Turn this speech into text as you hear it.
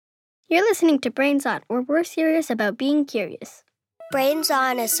You're listening to Brains On, where we're serious about being curious. Brains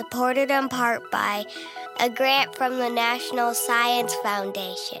On is supported in part by a grant from the National Science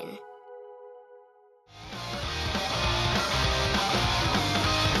Foundation.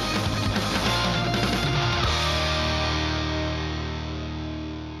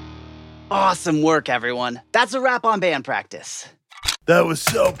 Awesome work, everyone. That's a wrap on band practice. That was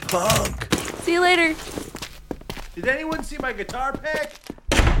so punk. See you later. Did anyone see my guitar pick?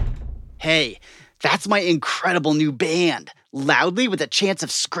 Hey, that's my incredible new band, Loudly with a Chance of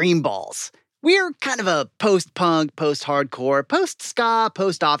Scream Balls. We're kind of a post-punk, post-hardcore, post-ska,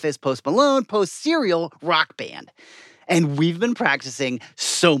 post-office, post-Malone, post-serial rock band. And we've been practicing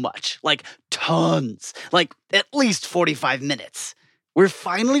so much, like tons, like at least 45 minutes. We're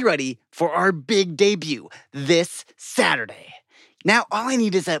finally ready for our big debut this Saturday. Now, all I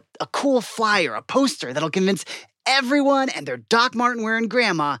need is a cool flyer, a poster that'll convince everyone and their Doc Martin wearing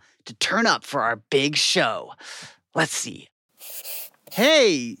grandma to turn up for our big show. Let's see.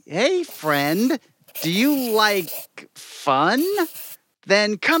 Hey, friend. Do you like fun?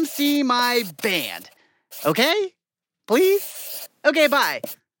 Then come see my band. Okay? Please? Okay, bye.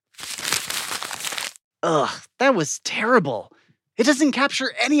 Ugh, that was terrible. It doesn't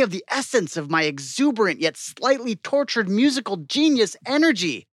capture any of the essence of my exuberant yet slightly tortured musical genius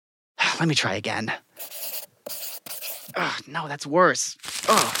energy. Let me try again. Ugh, no, that's worse.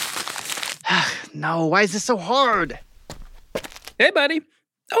 Ugh. No, why is this so hard? Hey, buddy.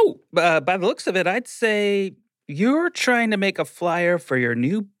 Oh, by the looks of it, I'd say you're trying to make a flyer for your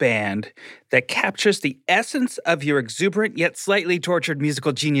new band that captures the essence of your exuberant yet slightly tortured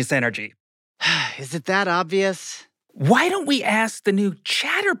musical genius energy. Is it that obvious? Why don't we ask the new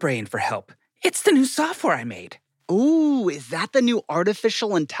Chatterbrain for help? It's the new software I made. Ooh, is that the new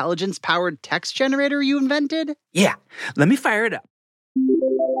artificial intelligence-powered text generator you invented? Yeah, let me fire it up.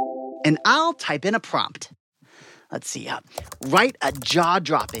 And I'll type in a prompt. Let's see, write a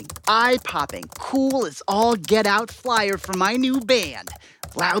jaw-dropping, eye-popping, cool as all get-out flyer for my new band,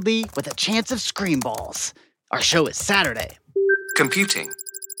 Loudly with a Chance of Scream Balls. Our show is Saturday. Computing.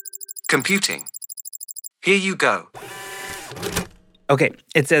 Here you go. Okay,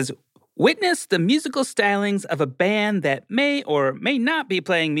 it says, witness the musical stylings of a band that may or may not be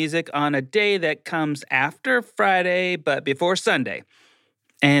playing music on a day that comes after Friday but before Sunday.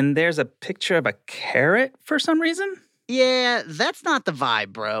 And there's a picture of a carrot for some reason? Yeah, that's not the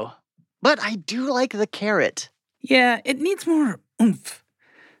vibe, bro. But I do like the carrot. Yeah, it needs more oomph.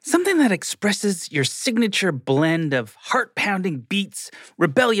 Something that expresses your signature blend of heart-pounding beats,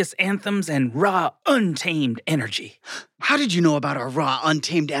 rebellious anthems, and raw, untamed energy. How did you know about our raw,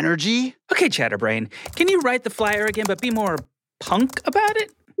 untamed energy? Okay, Chatterbrain, can you write the flyer again but be more punk about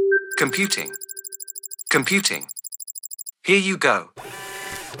it? Computing. Here you go.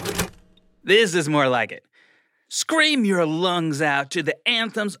 This is more like it. Scream your lungs out to the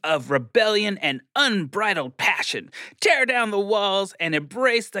anthems of rebellion and unbridled passion. Tear down the walls and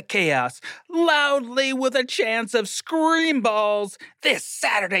embrace the chaos, loudly with a chance of scream balls this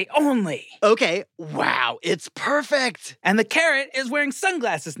Saturday only. Okay, wow, it's perfect. And the carrot is wearing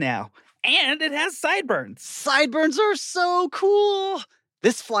sunglasses now, and it has sideburns. Sideburns are so cool.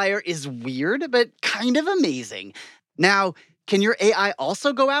 This flyer is weird, but kind of amazing. Now, can your AI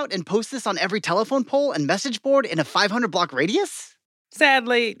also go out and post this on every telephone pole and message board in a 500-block radius?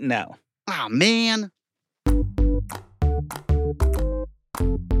 Sadly, no. Aw, man.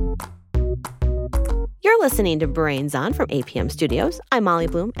 You're listening to Brains On from APM Studios. I'm Molly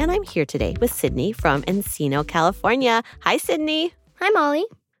Bloom, and I'm here today with Sydney from Encino, California. Hi, Sydney. Hi, Molly.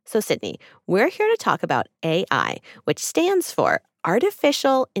 So, Sydney, we're here to talk about AI, which stands for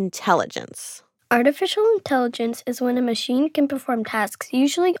Artificial Intelligence. Artificial intelligence is when a machine can perform tasks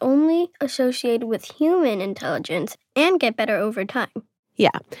usually only associated with human intelligence and get better over time. Yeah,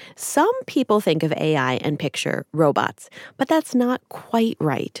 some people think of AI and picture robots, but that's not quite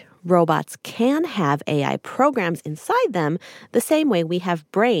right. Robots can have AI programs inside them the same way we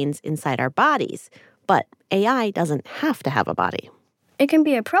have brains inside our bodies, but AI doesn't have to have a body. It can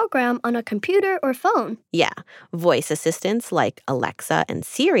be a program on a computer or phone. Yeah, voice assistants like Alexa and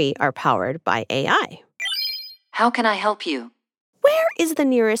Siri are powered by AI. How can I help you? Where is the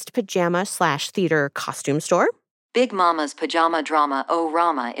nearest pajama/theater costume store? Big Mama's Pajama Drama O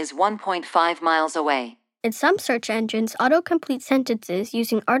Rama is 1.5 miles away. In some search engines, autocomplete sentences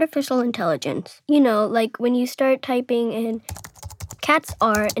using artificial intelligence. You know, like when you start typing in cats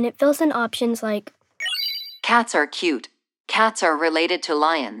are and it fills in options like Cats are cute. Cats are related to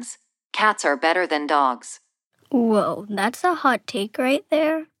lions. Cats are better than dogs. Whoa, that's a hot take right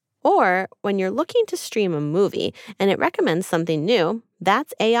there. Or when you're looking to stream a movie and it recommends something new,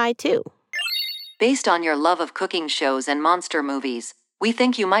 That's AI too. Based on your love of cooking shows and monster movies, we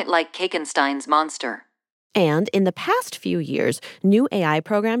think you might like Kakenstein's Monster. And in the past few years, new AI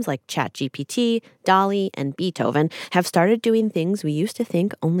programs like ChatGPT, DALL-E, and Beethoven have started doing things we used to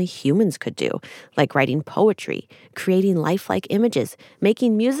think only humans could do, like writing poetry, creating lifelike images,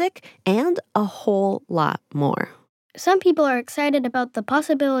 making music, and a whole lot more. Some people are excited about the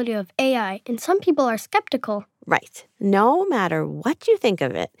possibility of AI, and some people are skeptical. Right. No matter what you think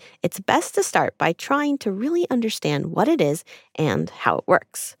of it, it's best to start by trying to really understand what it is and how it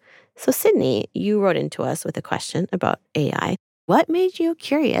works. So, Sydney, you wrote into us with a question about AI. What made you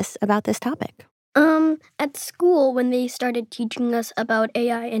curious about this topic? At school, when they started teaching us about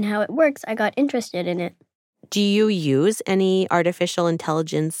AI and how it works, I got interested in it. Do you use any artificial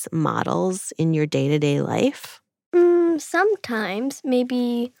intelligence models in your day-to-day life? Sometimes,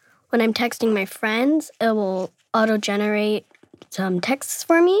 maybe when I'm texting my friends, it will auto-generate some texts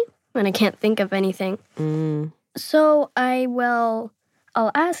for me when I can't think of anything. So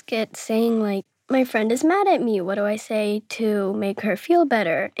I'll ask it saying like, my friend is mad at me. What do I say to make her feel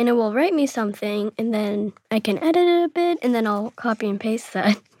better? And it will write me something, and then I can edit it a bit, and then I'll copy and paste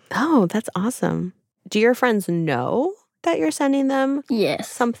that. Oh, that's awesome. Do your friends know that you're sending them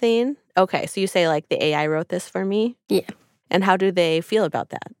something? Okay, so you say like, the AI wrote this for me? Yeah. And how do they feel about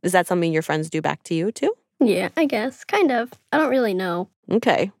that? Is that something your friends do back to you too? Yeah, I guess. Kind of. I don't really know.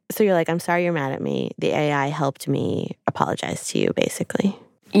 Okay. So you're like, I'm sorry you're mad at me. The AI helped me apologize to you, basically.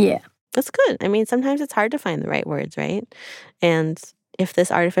 Yeah. That's good. I mean, sometimes it's hard to find the right words, right? And if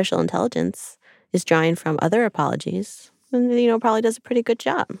this artificial intelligence is drawing from other apologies, then, probably does a pretty good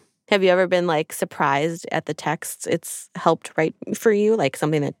job. Have you ever been, like, surprised at the texts it's helped write for you? Like,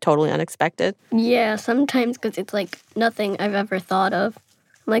 something that's totally unexpected? Yeah, sometimes because it's, like, nothing I've ever thought of.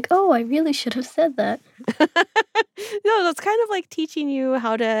 I'm like, oh, I really should have said that. No, that's kind of like teaching you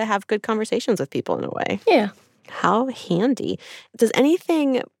how to have good conversations with people in a way. Yeah. How handy. Does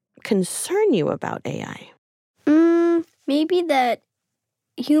anything concern you about AI? Maybe that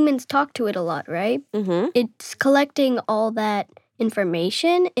humans talk to it a lot, right? Mm-hmm. It's collecting all that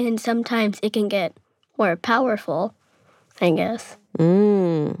information, and sometimes it can get more powerful, I guess.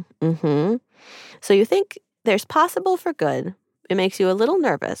 Mm-hmm. So you think there's possible for good. It makes you a little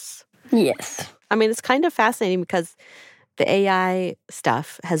nervous. Yes. I mean, it's kind of fascinating because the AI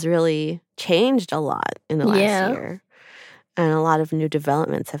stuff has really changed a lot in the last year. And a lot of new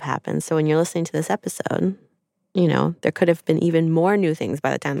developments have happened. So when you're listening to this episode, there could have been even more new things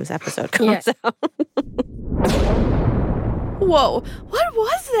by the time this episode comes out. Whoa, what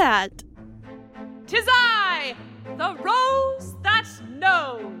was that? 'Tis I, the rose that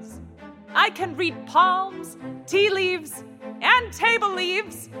knows. I can read palms, tea leaves, and table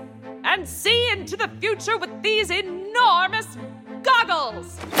leaves, and see into the future with these enormous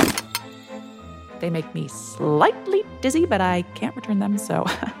goggles. They make me slightly dizzy, but I can't return them, so...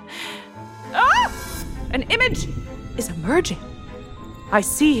 An image is emerging. I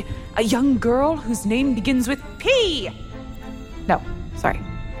see a young girl whose name begins with P. No, sorry.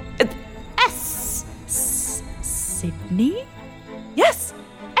 S. Sydney? Yes,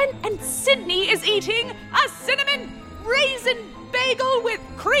 and Sydney is eating a cinnamon raisin bagel with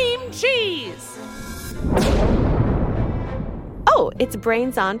cream cheese. Oh, it's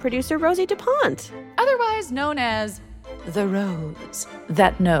Brains On producer Rosie DuPont. Otherwise known as the Rose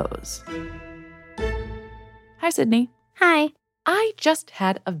That Knows. Hi, Sydney. Hi. I just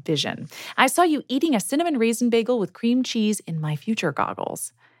had a vision. I saw you eating a cinnamon raisin bagel with cream cheese in my future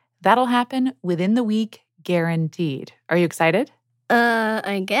goggles. That'll happen within the week, guaranteed. Are you excited?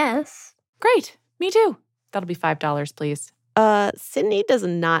 I guess. Great. Me too. That'll be $5, please. Sydney does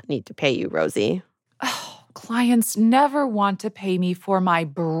not need to pay you, Rosie. Oh, clients never want to pay me for my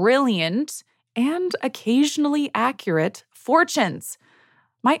brilliant and occasionally accurate fortunes.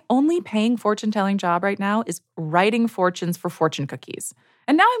 My only paying fortune-telling job right now is writing fortunes for fortune cookies.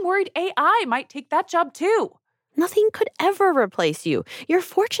 And now I'm worried AI might take that job too. Nothing could ever replace you. Your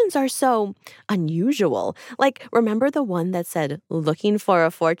fortunes are so unusual. Like, remember the one that said, "Looking for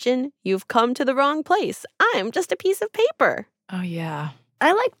a fortune? You've come to the wrong place. I'm just a piece of paper." Oh, yeah.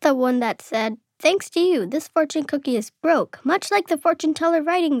 I like the one that said, "Thanks to you, this fortune cookie is broke, much like the fortune teller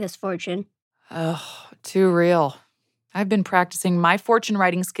writing this fortune." Oh, too real. I've been practicing my fortune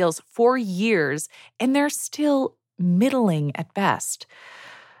writing skills for years, and they're still middling at best.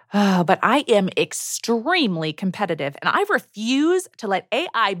 But I am extremely competitive, and I refuse to let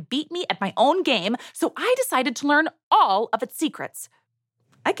AI beat me at my own game, so I decided to learn all of its secrets.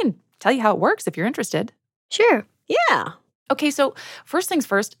 I can tell you how it works if you're interested. Sure. Yeah. Okay, so first things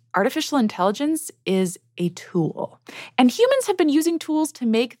first, artificial intelligence is a tool. And humans have been using tools to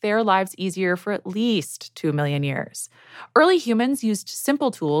make their lives easier for at least 2 million years. Early humans used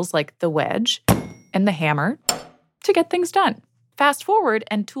simple tools like the wedge and the hammer to get things done. Fast forward,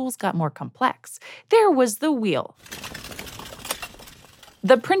 and tools got more complex. There was the wheel,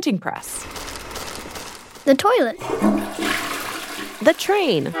 the printing press, The toilet. The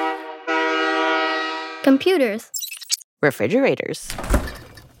train. Computers. Refrigerators.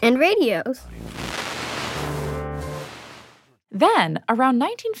 And radios. Then, around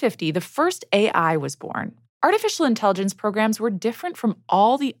 1950, the first AI was born. Artificial intelligence programs were different from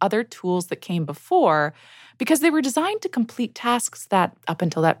all the other tools that came before because they were designed to complete tasks that, up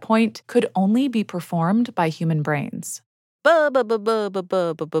until that point, could only be performed by human brains.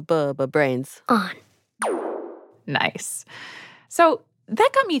 Brains. On. Nice. So that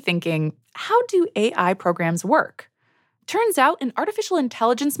got me thinking, how do AI programs work? Turns out an artificial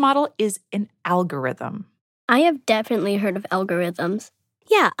intelligence model is an algorithm. I have definitely heard of algorithms.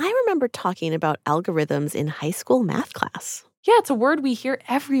 Yeah, I remember talking about algorithms in high school math class. Yeah, it's a word we hear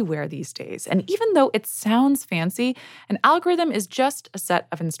everywhere these days. And even though it sounds fancy, an algorithm is just a set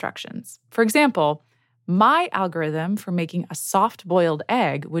of instructions. For example, my algorithm for making a soft-boiled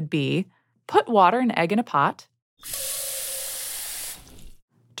egg would be put water and egg in a pot,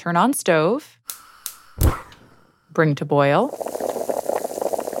 turn on stove, bring to boil,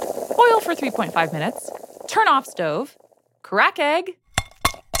 boil for 3.5 minutes, turn off stove, crack egg,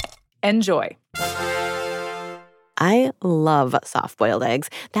 enjoy. I love soft-boiled eggs.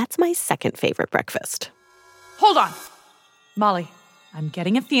 That's my second favorite breakfast. Hold on. Molly, I'm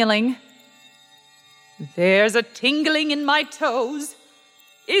getting a feeling. There's a tingling in my toes.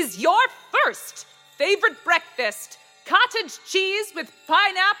 Is your first favorite breakfast cottage cheese with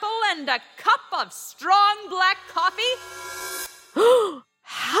pineapple and a cup of strong black coffee?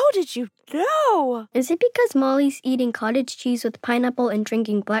 How did you know? Is it because Molly's eating cottage cheese with pineapple and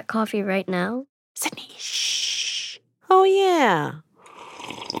drinking black coffee right now? Sydney, shh. Oh, yeah.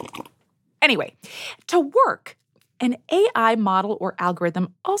 Anyway, to work, an AI model or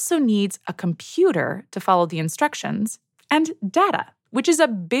algorithm also needs a computer to follow the instructions and data, which is a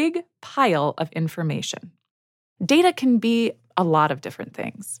big pile of information. Data can be a lot of different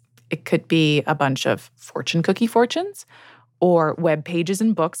things. It could be a bunch of fortune cookie fortunes or web pages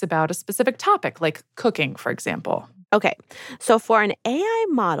and books about a specific topic, like cooking, for example. Okay, so for an AI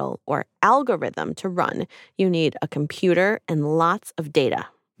model or algorithm to run, you need a computer and lots of data.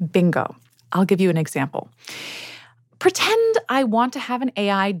 Bingo. I'll give you an example. Pretend I want to have an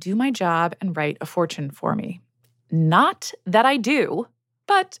AI do my job and write a fortune for me. Not that I do,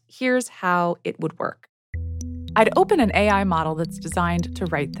 but here's how it would work. I'd open an AI model that's designed to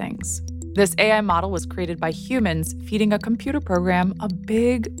write things. This AI model was created by humans feeding a computer program a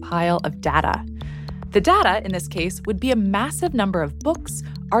big pile of data. The data, in this case, would be a massive number of books,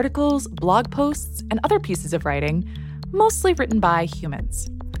 articles, blog posts, and other pieces of writing, mostly written by humans.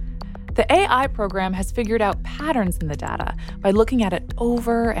 The AI program has figured out patterns in the data by looking at it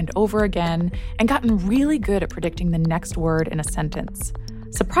over and over again and gotten really good at predicting the next word in a sentence.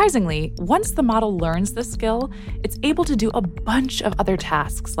 Surprisingly, once the model learns this skill, it's able to do a bunch of other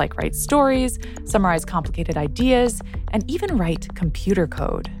tasks like write stories, summarize complicated ideas, and even write computer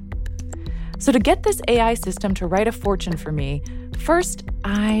code. So to get this AI system to write a fortune for me, first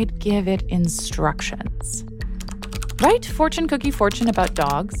I'd give it instructions. Write fortune cookie fortune about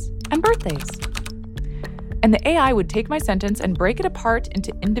dogs and birthdays. And the AI would take my sentence and break it apart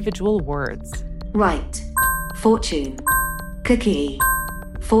into individual words. Write fortune, cookie,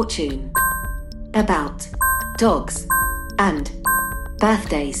 fortune, about dogs and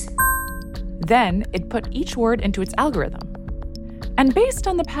birthdays. Then it'd put each word into its algorithm. And based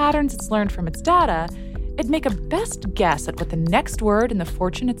on the patterns it's learned from its data, it'd make a best guess at what the next word in the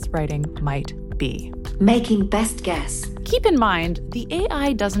fortune it's writing might be. Making best guess. Keep in mind, the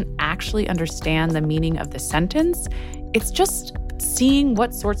AI doesn't actually understand the meaning of the sentence. It's just seeing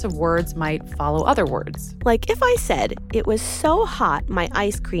what sorts of words might follow other words. Like if I said, it was so hot my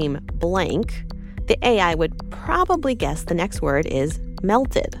ice cream blank, the AI would probably guess the next word is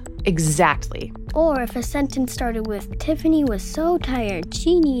melted. Exactly. Or if a sentence started with, Tiffany was so tired,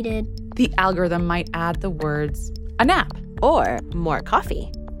 she needed... The algorithm might add the words, a nap. Or more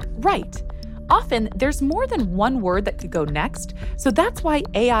coffee. Right. Often, there's more than one word that could go next, so that's why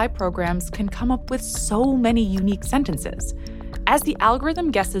AI programs can come up with so many unique sentences. As the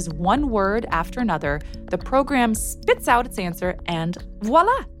algorithm guesses one word after another, the program spits out its answer and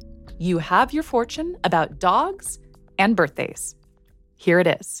voila! You have your fortune about dogs and birthdays. Here it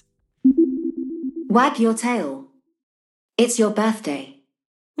is. Wag your tail. It's your birthday.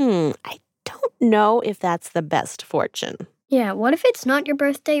 I don't know if that's the best fortune. Yeah, what if it's not your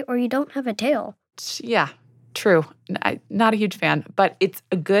birthday or you don't have a tail? Yeah, true. Not a huge fan, but it's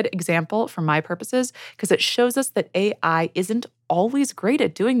a good example for my purposes because it shows us that AI isn't always great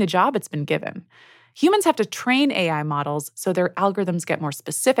at doing the job it's been given. Humans have to train AI models so their algorithms get more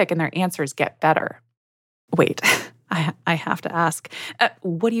specific and their answers get better. Wait, I have to ask,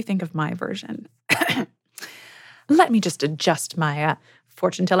 what do you think of my version? Let me just adjust my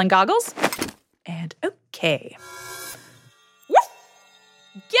fortune-telling goggles. And okay. Woof!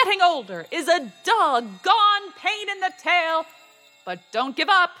 Getting older is a doggone pain in the tail, but don't give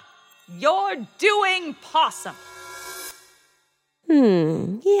up. You're doing possum.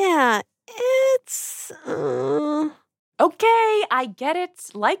 Yeah, it's... Okay, I get it.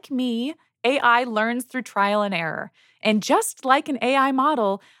 Like me, AI learns through trial and error. And just like an AI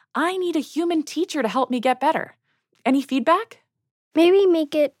model, I need a human teacher to help me get better. Any feedback? Maybe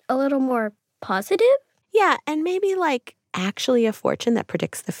make it a little more positive? Yeah, and maybe actually a fortune that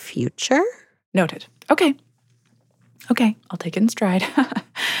predicts the future? Noted. Okay, I'll take it in stride.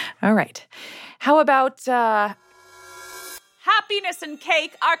 All right. How about happiness and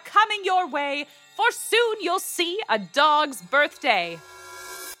cake are coming your way, for soon you'll see a dog's birthday.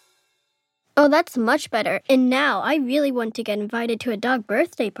 Oh, that's much better. And now I really want to get invited to a dog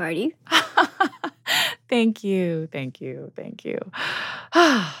birthday party. Thank you.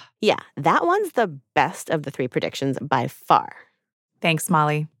 Yeah, that one's the best of the 3 predictions by far. Thanks,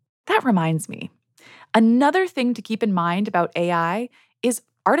 Molly. That reminds me. Another thing to keep in mind about AI is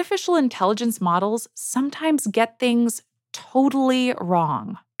artificial intelligence models sometimes get things totally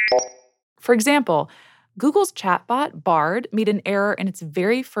wrong. For example, Google's chatbot, Bard, made an error in its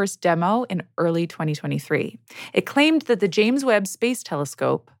very first demo in early 2023. It claimed that the James Webb Space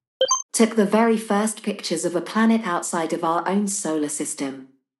Telescope Took the very first pictures of a planet outside of our own solar system.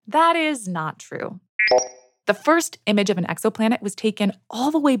 That is not true. The first image of an exoplanet was taken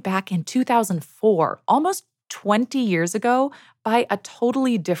all the way back in 2004, almost 20 years ago, by a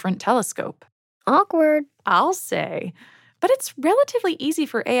totally different telescope. Awkward. I'll say. But it's relatively easy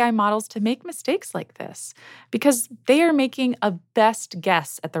for AI models to make mistakes like this because they are making a best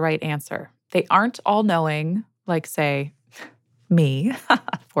guess at the right answer. They aren't all-knowing, like, say, me,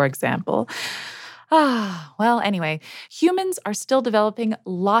 for example. Well, anyway, humans are still developing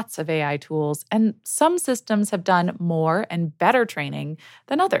lots of AI tools, and some systems have done more and better training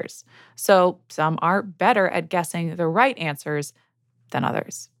than others. So some are better at guessing the right answers than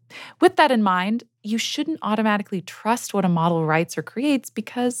others. With that in mind, you shouldn't automatically trust what a model writes or creates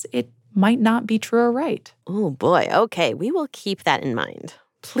because it might not be true or right. Oh boy, okay, we will keep that in mind.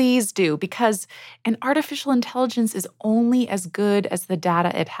 Please do, because an artificial intelligence is only as good as the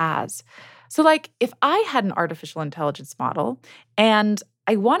data it has. So, if I had an artificial intelligence model and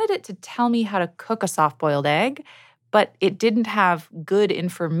I wanted it to tell me how to cook a soft-boiled egg, but it didn't have good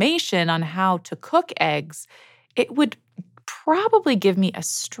information on how to cook eggs, it would probably give me a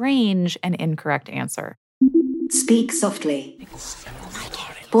strange and incorrect answer. Speak softly.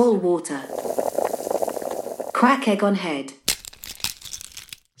 Boil water. Crack egg on head.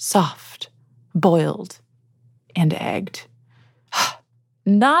 Soft, boiled, and egged.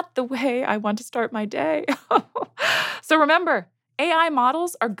 Not the way I want to start my day. So remember, AI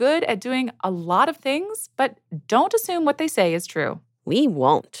models are good at doing a lot of things, but don't assume what they say is true. We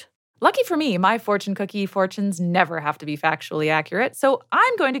won't. Lucky for me, my fortune cookie fortunes never have to be factually accurate, so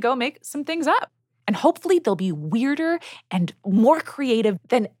I'm going to go make some things up. And hopefully they'll be weirder and more creative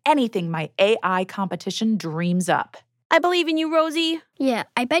than anything my AI competition dreams up. I believe in you, Rosie. Yeah,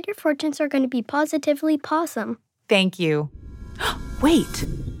 I bet your fortunes are going to be positively possum. Thank you. Wait.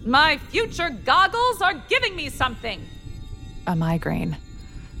 My future goggles are giving me something. A migraine.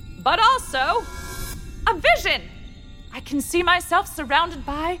 But also, a vision. I can see myself surrounded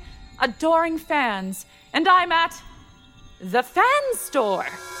by adoring fans, and I'm at the fan store.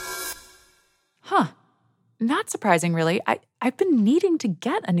 Not surprising, really. I've been needing to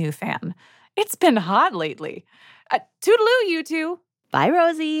get a new fan. It's been hot lately. Toodaloo, you two. Bye,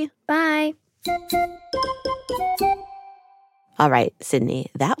 Rosie. Bye. All right, Sydney,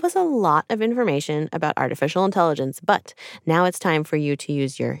 that was a lot of information about artificial intelligence, but now it's time for you to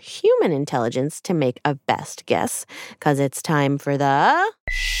use your human intelligence to make a best guess, because it's time for the...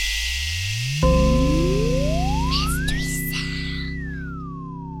 Mystery sound.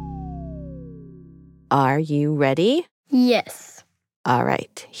 Are you ready? Yes. All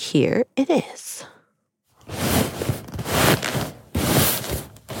right, here it is.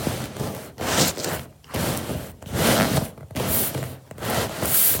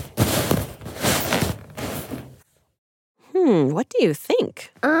 do you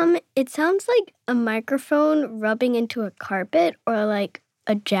think? It sounds like a microphone rubbing into a carpet or like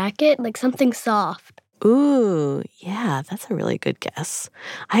a jacket, like something soft. Ooh, yeah, that's a really good guess.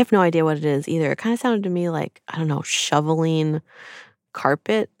 I have no idea what it is either. It kind of sounded to me like, I don't know, shoveling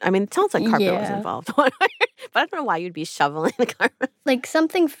carpet. I mean, it sounds like carpet was involved. But I don't know why you'd be shoveling the carpet. Like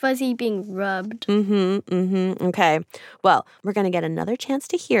something fuzzy being rubbed. Okay. Well, we're going to get another chance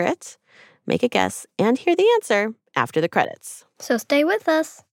to hear it, make a guess, and hear the answer after the credits. So stay with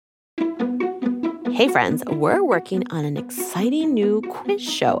us. Hey friends, we're working on an exciting new quiz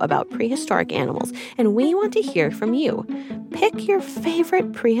show about prehistoric animals, and we want to hear from you. Pick your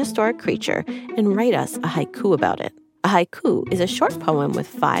favorite prehistoric creature and write us a haiku about it. A haiku is a short poem with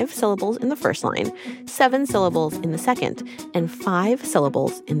 5 syllables in the first line, 7 syllables in the second, and 5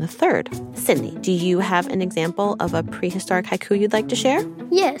 syllables in the third. Sydney, do you have an example of a prehistoric haiku you'd like to share?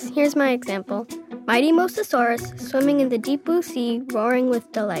 Yes, here's my example. Mighty Mosasaurus, swimming in the deep blue sea, roaring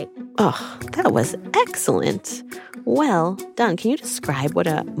with delight. Oh, that was excellent. Well done. Can you describe what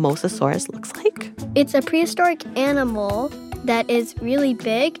a mosasaurus looks like? It's a prehistoric animal that is really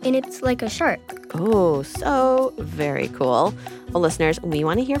big, and it's like a shark. Oh, so very cool. Well, listeners, we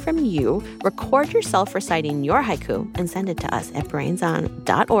want to hear from you. Record yourself reciting your haiku and send it to us at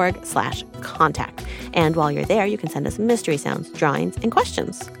brainson.org/contact. And while you're there, you can send us mystery sounds, drawings, and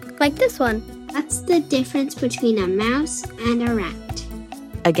questions. Like this one. What's the difference between a mouse and a rat?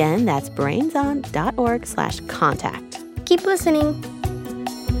 Again, that's brainson.org/contact. Keep listening.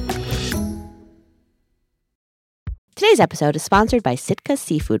 Today's episode is sponsored by Sitka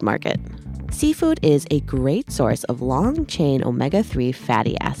Seafood Market. Seafood is a great source of long-chain omega-3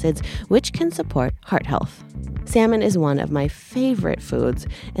 fatty acids, which can support heart health. Salmon is one of my favorite foods,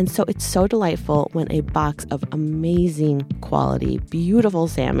 and so it's so delightful when a box of amazing quality, beautiful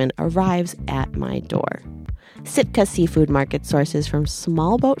salmon arrives at my door. Sitka Seafood Market sources from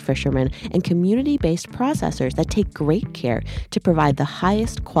small boat fishermen and community-based processors that take great care to provide the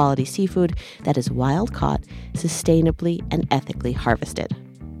highest quality seafood that is wild-caught, sustainably, and ethically harvested.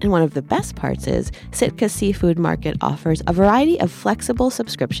 And one of the best parts is Sitka Seafood Market offers a variety of flexible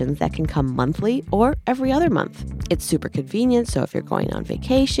subscriptions that can come monthly or every other month. It's super convenient, so if you're going on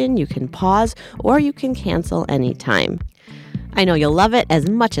vacation, you can pause or you can cancel anytime. I know you'll love it as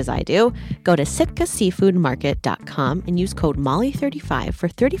much as I do. Go to sitkaseafoodmarket.com and use code MOLLY35 for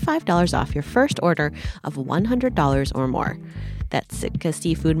 $35 off your first order of $100 or more. That's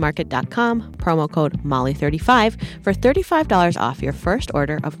sitkaseafoodmarket.com, promo code MOLLY35 for $35 off your first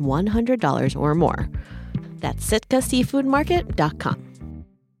order of $100 or more. That's sitkaseafoodmarket.com.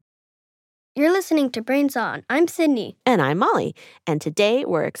 You're listening to Brains On. I'm Sydney. And I'm Molly. And today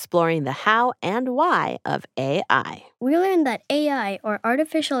we're exploring the how and why of AI. We learned that AI, or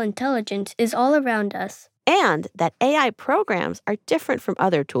artificial intelligence, is all around us. And that AI programs are different from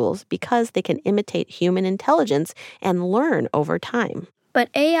other tools because they can imitate human intelligence and learn over time. But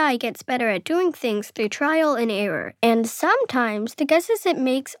AI gets better at doing things through trial and error, and sometimes the guesses it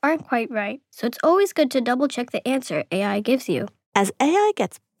makes aren't quite right, so it's always good to double-check the answer AI gives you. As AI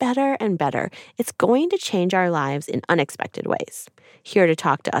gets better and better, it's going to change our lives in unexpected ways. Here to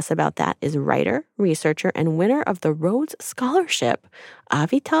talk to us about that is writer, researcher, and winner of the Rhodes Scholarship,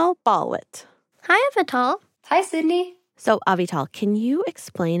 Avital Balwit. Hi, Avital. Hi, Sydney. So, Avital, can you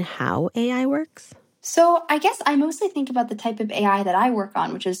explain how AI works? So, I guess I mostly think about the type of AI that I work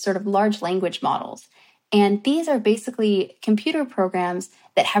on, which is sort of large language models. And these are basically computer programs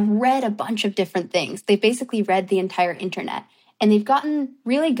that have read a bunch of different things. They've basically read the entire internet. And they've gotten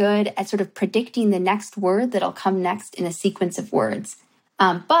really good at sort of predicting the next word that'll come next in a sequence of words.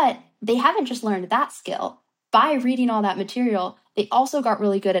 But they haven't just learned that skill. By reading all that material, they also got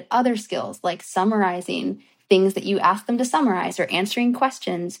really good at other skills, like summarizing things that you ask them to summarize, or answering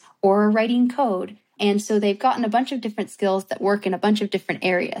questions, or writing code. And so they've gotten a bunch of different skills that work in a bunch of different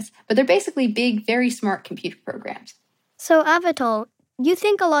areas. But they're basically big, very smart computer programs. So, Avital, you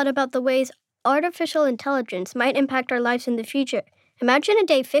think a lot about the ways artificial intelligence might impact our lives in the future. Imagine a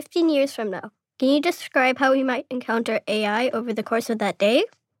day 15 years from now. Can you describe how we might encounter AI over the course of that day?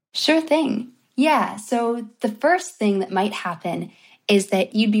 Sure thing. Yeah, so the first thing that might happen is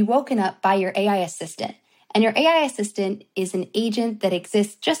that you'd be woken up by your AI assistant. And your AI assistant is an agent that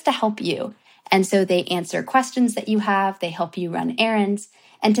exists just to help you. And so they answer questions that you have, they help you run errands.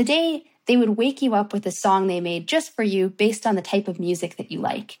 And today, they would wake you up with a song they made just for you based on the type of music that you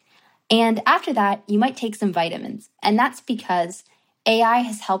like. And after that, you might take some vitamins. And that's because AI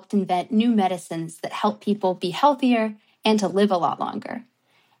has helped invent new medicines that help people be healthier and to live a lot longer.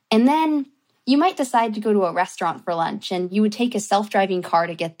 And then you might decide to go to a restaurant for lunch, and you would take a self-driving car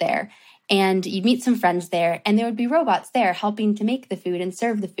to get there. and you'd meet some friends there, and there would be robots there helping to make the food and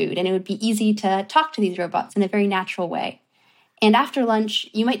serve the food, and it would be easy to talk to these robots in a very natural way. And after lunch,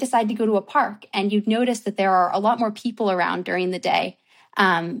 you might decide to go to a park, and you'd notice that there are a lot more people around during the day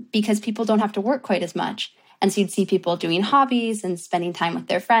because people don't have to work quite as much. And so you'd see people doing hobbies and spending time with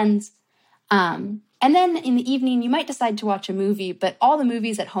their friends. And then in the evening, you might decide to watch a movie, but all the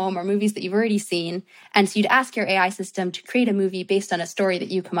movies at home are movies that you've already seen. And so you'd ask your AI system to create a movie based on a story that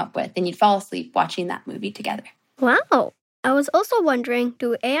you come up with, and you'd fall asleep watching that movie together. Wow. I was also wondering,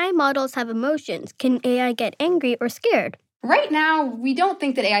 do AI models have emotions? Can AI get angry or scared? Right now, we don't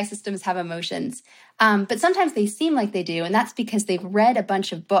think that AI systems have emotions, but sometimes they seem like they do, and that's because they've read a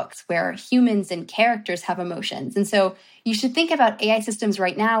bunch of books where humans and characters have emotions. And so you should think about AI systems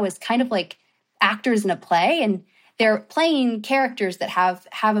right now as kind of like actors in a play, and they're playing characters that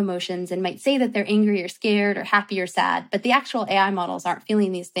have emotions and might say that they're angry or scared or happy or sad, but the actual AI models aren't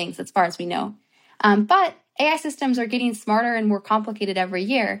feeling these things as far as we know. But AI systems are getting smarter and more complicated every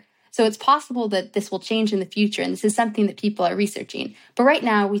year, so it's possible that this will change in the future, and this is something that people are researching. But right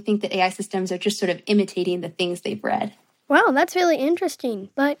now, we think that AI systems are just sort of imitating the things they've read. Wow, that's really interesting.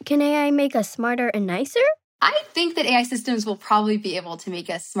 But can AI make us smarter and nicer? I think that AI systems will probably be able to make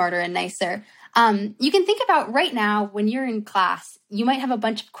us smarter and nicer. You can think about right now, when you're in class, you might have a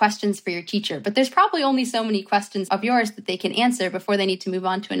bunch of questions for your teacher, but there's probably only so many questions of yours that they can answer before they need to move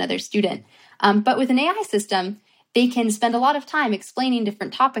on to another student. But with an AI system, they can spend a lot of time explaining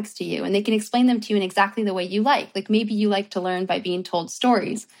different topics to you, and they can explain them to you in exactly the way you like. Like maybe you like to learn by being told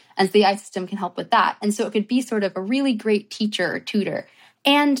stories, and so the AI system can help with that. And so it could be sort of a really great teacher or tutor.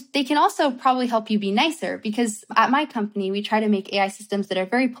 And they can also probably help you be nicer, because at my company, we try to make AI systems that are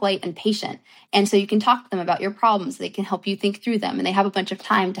very polite and patient. And so you can talk to them about your problems. They can help you think through them, and they have a bunch of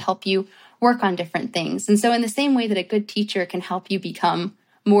time to help you work on different things. And so in the same way that a good teacher can help you become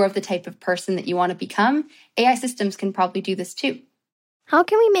more of the type of person that you want to become, AI systems can probably do this too. How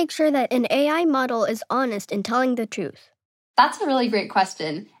can we make sure that an AI model is honest in telling the truth? That's a really great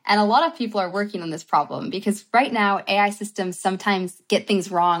question. And a lot of people are working on this problem because right now, AI systems sometimes get things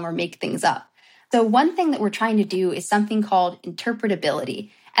wrong or make things up. So one thing that we're trying to do is something called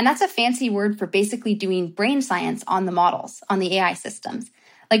interpretability. And that's a fancy word for basically doing brain science on the models, on the AI systems.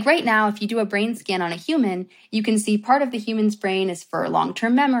 Like right now, if you do a brain scan on a human, you can see part of the human's brain is for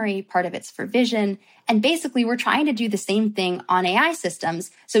long-term memory, part of it's for vision. And basically, we're trying to do the same thing on AI systems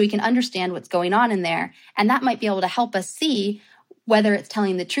so we can understand what's going on in there. And that might be able to help us see whether it's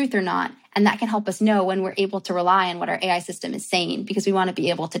telling the truth or not. And that can help us know when we're able to rely on what our AI system is saying, because we want to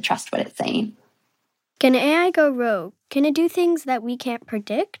be able to trust what it's saying. Can AI go rogue? Can it do things that we can't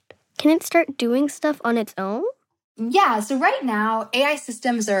predict? Can it start doing stuff on its own? Yeah, so right now, AI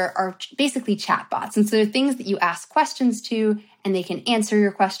systems are basically chatbots. And so they're things that you ask questions to, and they can answer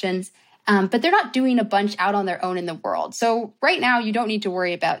your questions. But they're not doing a bunch out on their own in the world. So right now, you don't need to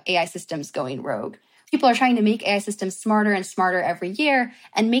worry about AI systems going rogue. People are trying to make AI systems smarter and smarter every year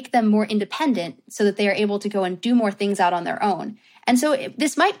and make them more independent so that they are able to go and do more things out on their own. And so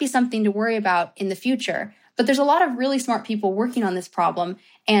this might be something to worry about in the future. But there's a lot of really smart people working on this problem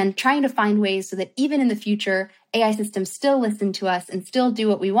and trying to find ways so that even in the future, AI systems still listen to us and still do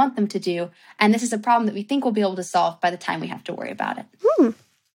what we want them to do. And this is a problem that we think we'll be able to solve by the time we have to worry about it.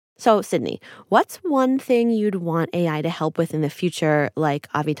 So, Sydney, what's one thing you'd want AI to help with in the future, like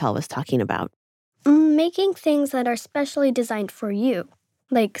Avital was talking about? Making things that are specially designed for you,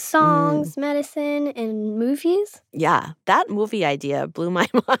 like songs, medicine, and movies. Yeah, that movie idea blew my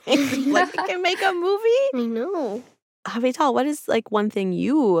mind. Like, you can make a movie? I know. Avital, what is like one thing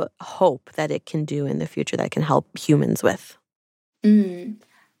you hope that it can do in the future that can help humans with?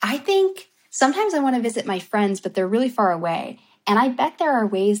 I think sometimes I want to visit my friends, but they're really far away. And I bet there are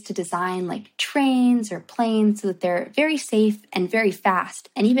ways to design like trains or planes so that they're very safe and very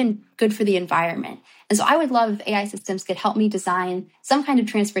fast and even good for the environment. And so I would love if AI systems could help me design some kind of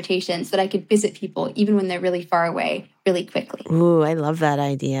transportation so that I could visit people even when they're really far away really quickly. Ooh, I love that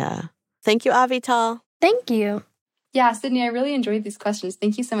idea. Thank you, Avital. Thank you. Yeah, Sydney, I really enjoyed these questions.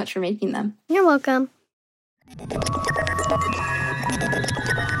 Thank you so much for making them. You're welcome.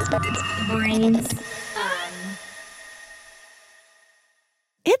 Brains.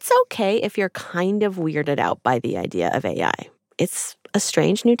 It's okay if you're kind of weirded out by the idea of AI. It's a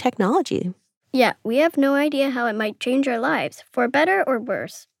strange new technology. Yeah, we have no idea how it might change our lives, for better or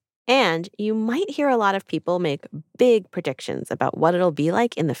worse. And you might hear a lot of people make big predictions about what it'll be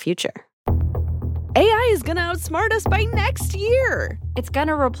like in the future. AI is gonna outsmart us by next year. It's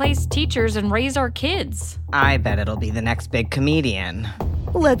gonna replace teachers and raise our kids. I bet it'll be the next big comedian.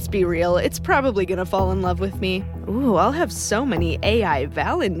 Let's be real, it's probably gonna fall in love with me. Ooh, I'll have so many AI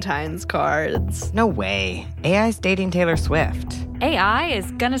Valentine's cards. No way. AI's dating Taylor Swift. AI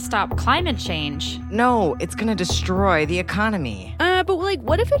is gonna stop climate change. No, it's gonna destroy the economy. But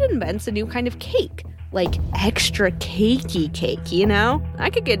what if it invents a new kind of cake? Like extra cakey cake, you know? I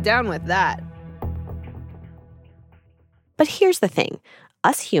could get down with that. But here's the thing.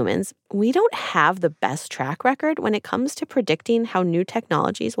 Us humans, we don't have the best track record when it comes to predicting how new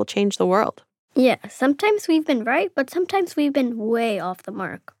technologies will change the world. Yeah, sometimes we've been right, but sometimes we've been way off the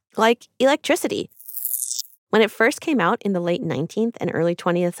mark. Like electricity. When it first came out in the late 19th and early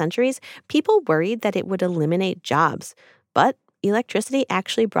 20th centuries, people worried that it would eliminate jobs. But electricity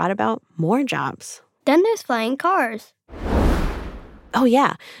actually brought about more jobs. Then there's flying cars. Oh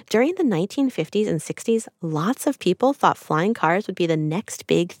yeah, during the 1950s and 60s, lots of people thought flying cars would be the next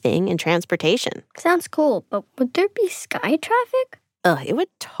big thing in transportation. Sounds cool, but would there be sky traffic? It would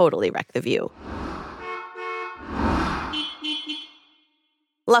totally wreck the view.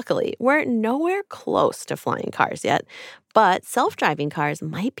 Luckily, we're nowhere close to flying cars yet, but self-driving cars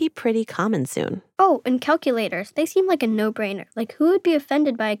might be pretty common soon. Oh, and calculators. They seem like a no-brainer. Like, who would be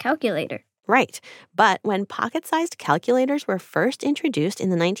offended by a calculator? Right. But when pocket-sized calculators were first introduced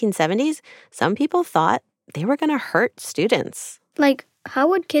in the 1970s, some people thought they were going to hurt students. Like, how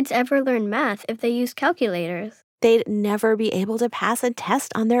would kids ever learn math if they used calculators? They'd never be able to pass a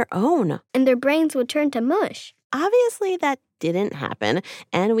test on their own. And their brains would turn to mush. Obviously, that didn't happen,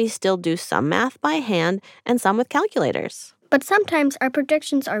 and we still do some math by hand and some with calculators. But sometimes our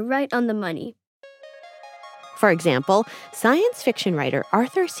predictions are right on the money. For example, science fiction writer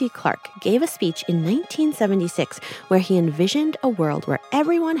Arthur C. Clarke gave a speech in 1976 where he envisioned a world where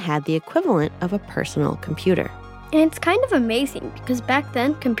everyone had the equivalent of a personal computer. And it's kind of amazing because back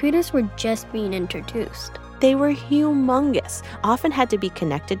then, computers were just being introduced. They were humongous, often had to be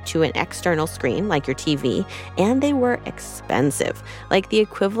connected to an external screen like your TV, and they were expensive, like the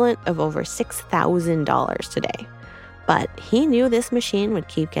equivalent of over $6,000 today. But he knew this machine would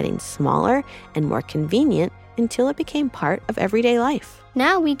keep getting smaller and more convenient until it became part of everyday life.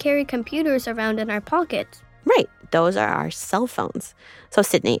 Now we carry computers around in our pockets. Right, those are our cell phones. So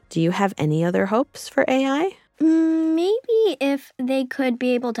Sydney, do you have any other hopes for AI? Maybe if they could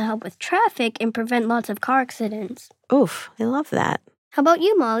be able to help with traffic and prevent lots of car accidents. Oof, I love that. How about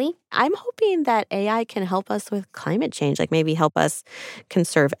you, Molly? I'm hoping that AI can help us with climate change, like maybe help us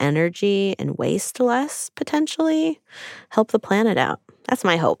conserve energy and waste less, potentially. Help the planet out. That's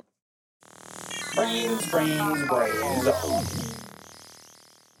my hope. Brains.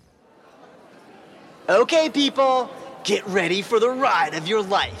 Okay, people, get ready for the ride of your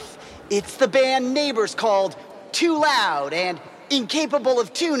life. It's the band Neighbors called Too Loud and Incapable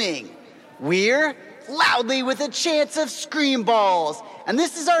of Tuning. We're Loudly with a Chance of Scream Balls. And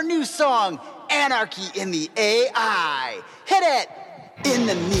this is our new song, Anarchy in the AI. Hit it! In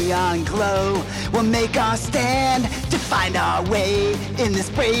the neon glow, we'll make our stand to find our way in this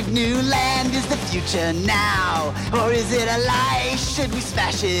brave new land. Is the future now, or is it a lie? Should we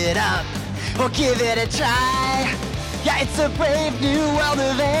smash it up, or give it a try? Yeah, it's a brave new world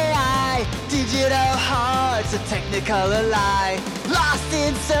of AI. Digital hearts, a technicolor lie. Lost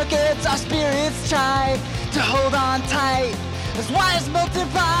in circuits, our spirits try to hold on tight as wires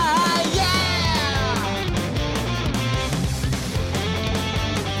multiply, yeah!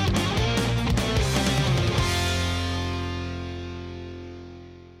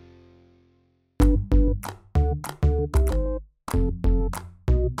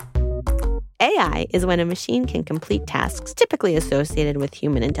 AI is when a machine can complete tasks typically associated with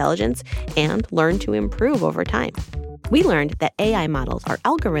human intelligence and learn to improve over time. We learned that AI models are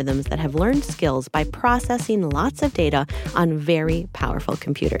algorithms that have learned skills by processing lots of data on very powerful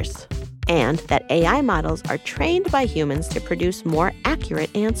computers. And that AI models are trained by humans to produce more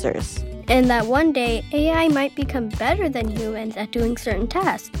accurate answers. And that one day, AI might become better than humans at doing certain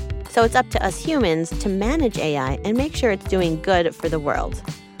tasks. So it's up to us humans to manage AI and make sure it's doing good for the world.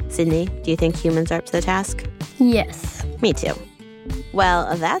 Sydney, do you think humans are up to the task? Yes. Me too.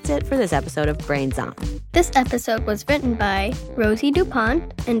 Well, that's it for this episode of Brains On. This episode was written by Rosie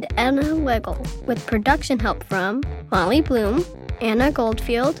DuPont and Anna Weigel, with production help from Molly Bloom, Anna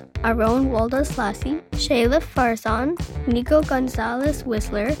Goldfield, Aaron Waldes-Lassie, Shayla Farzan, Nico Gonzalez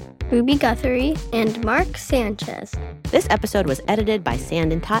Whistler, Ruby Guthrie, and Mark Sanchez. This episode was edited by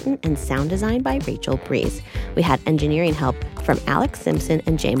Sandon Totten and sound designed by Rachel Breeze. We had engineering help from Alex Simpson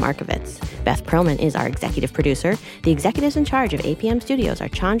and Jay Markovitz. Beth Perlman is our executive producer. The executives in charge of APM Studios are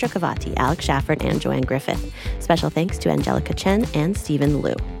Chandra Kavati, Alex Shafford, and Joanne Griffith. Special thanks to Angelica Chen and Stephen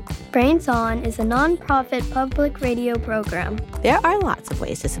Liu. Brains On is a nonprofit public radio program. There are lots of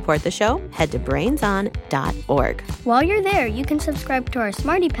ways to support the show. Head to brainson.org. While you're there, you can subscribe to our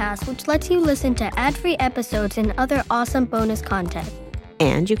Smarty Pass, which lets you listen to ad-free episodes and other awesome bonus content.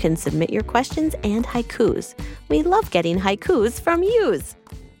 And you can submit your questions and haikus. We love getting haikus from yous.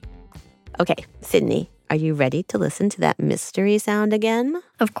 Okay, Sydney, are you ready to listen to that mystery sound again?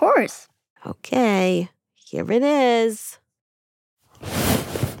 Of course. Okay, here it is.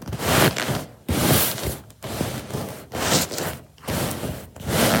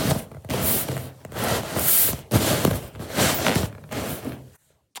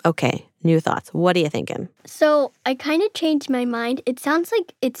 Okay, new thoughts. What are you thinking? So I kind of changed my mind. It sounds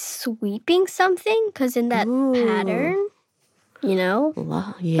like it's sweeping something because in that pattern, you know?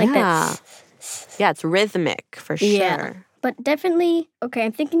 Yeah. Like yeah, it's rhythmic for sure. Yeah, but definitely, okay,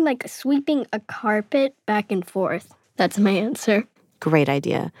 I'm thinking like sweeping a carpet back and forth. That's my answer. Great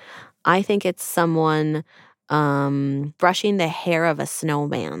idea. I think it's someone brushing the hair of a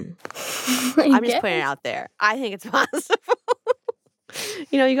snowman. I'm just putting it out there. I think it's possible.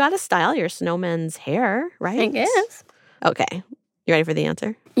 You know, you got to style your snowman's hair, right? I guess. Okay. You ready for the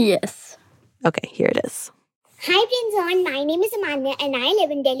answer? Yes. Okay, here it is. Hi, Brains On. My name is Amanya and I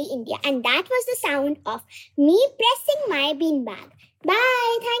live in Delhi, India. And that was the sound of me pressing my beanbag.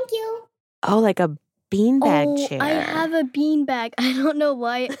 Bye. Thank you. Oh, like a beanbag chair. I have a beanbag. I don't know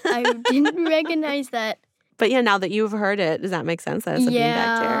why I didn't recognize that. But yeah, now that you've heard it, does that make sense that it's a beanbag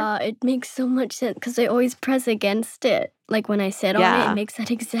chair? Yeah, it makes so much sense because I always press against it. Like when I sit on it, it makes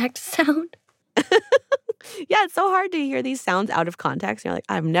that exact sound. Yeah, it's so hard to hear these sounds out of context. You're like,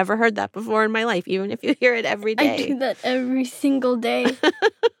 I've never heard that before in my life, even if you hear it every day. I do that every single day.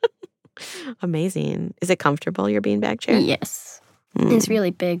 Amazing. Is it comfortable, your beanbag chair? Yes. It's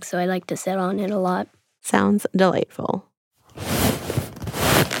really big, so I like to sit on it a lot. Sounds delightful.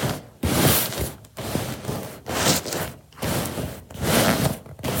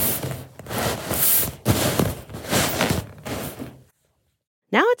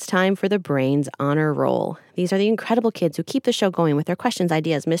 Now it's time for the Brains Honor Roll. These are the incredible kids who keep the show going with their questions,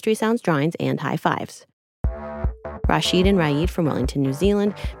 ideas, mystery sounds, drawings, and high fives. Rashid and Raid from Wellington, New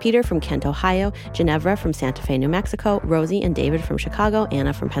Zealand, Peter from Kent, Ohio, Ginevra from Santa Fe, New Mexico, Rosie and David from Chicago,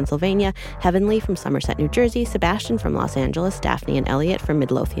 Anna from Pennsylvania, Heavenly from Somerset, New Jersey, Sebastian from Los Angeles, Daphne and Elliot from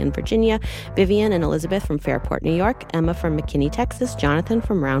Midlothian, Virginia, Vivian and Elizabeth from Fairport, New York, Emma from McKinney, Texas, Jonathan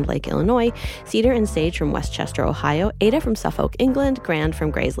from Round Lake, Illinois, Cedar and Sage from Westchester, Ohio, Ada from Suffolk, England, Grand from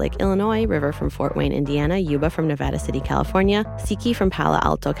Grays Lake, Illinois, River from Fort Wayne, Indiana, Yuba from Nevada City, California, Siki from Palo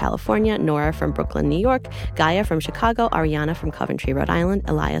Alto, California, Nora from Brooklyn, New York, Gaia from Chicago, Ariana from Coventry, Rhode Island,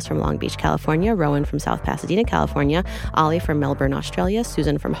 Elias from Long Beach, California, Rowan from South Pasadena, California, Ollie from Melbourne, Australia,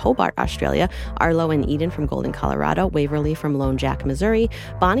 Susan from Hobart, Australia, Arlo and Eden from Golden, Colorado, Waverly from Lone Jack, Missouri,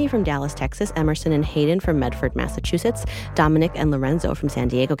 Bonnie from Dallas, Texas, Emerson and Hayden from Medford, Massachusetts, Dominic and Lorenzo from San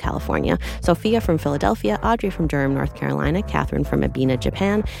Diego, California, Sophia from Philadelphia, Audrey from Durham, North Carolina, Catherine from Abina,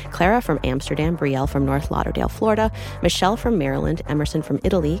 Japan, Clara from Amsterdam, Brielle from North Lauderdale, Florida, Michelle from Maryland, Emerson from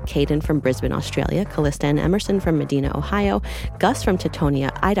Italy, Caden from Brisbane, Australia, Callista and Emerson from Medina, Ohio, Gus from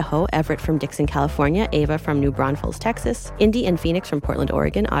Teutonia, Idaho, Everett from Dixon, California, Ava from New Braunfels, Texas, Indy and Phoenix from Portland,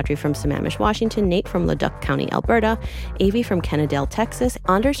 Oregon, Audrey from Sammamish, Washington, Nate from Leduc County, Alberta, Avi from Kennedale, Texas,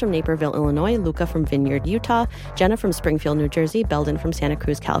 Anders from Naperville, Illinois, Luca from Vineyard, Utah, Jenna from Springfield, New Jersey, Belden from Santa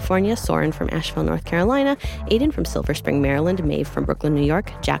Cruz, California, Soren from Asheville, North Carolina, Aiden from Silver Spring, Maryland, Maeve from Brooklyn, New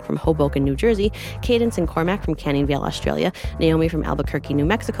York, Jack from Hoboken, New Jersey, Cadence and Cormac from Canning Vale, Australia, Naomi from Albuquerque, New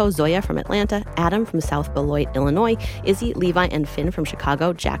Mexico, Zoya from Atlanta, Adam from South Beloit, Illinois, Izzy, Levi, and Finn from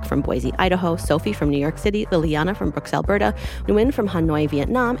Chicago, Jack from Boise, Idaho, Sophie from New York City, Liliana from Brooks, Alberta, Nguyen from Hanoi,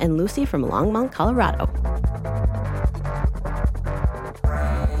 Vietnam, and Lucy from Longmont, Colorado.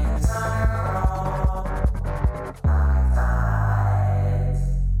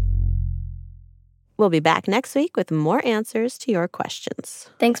 We'll be back next week with more answers to your questions.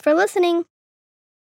 Thanks for listening.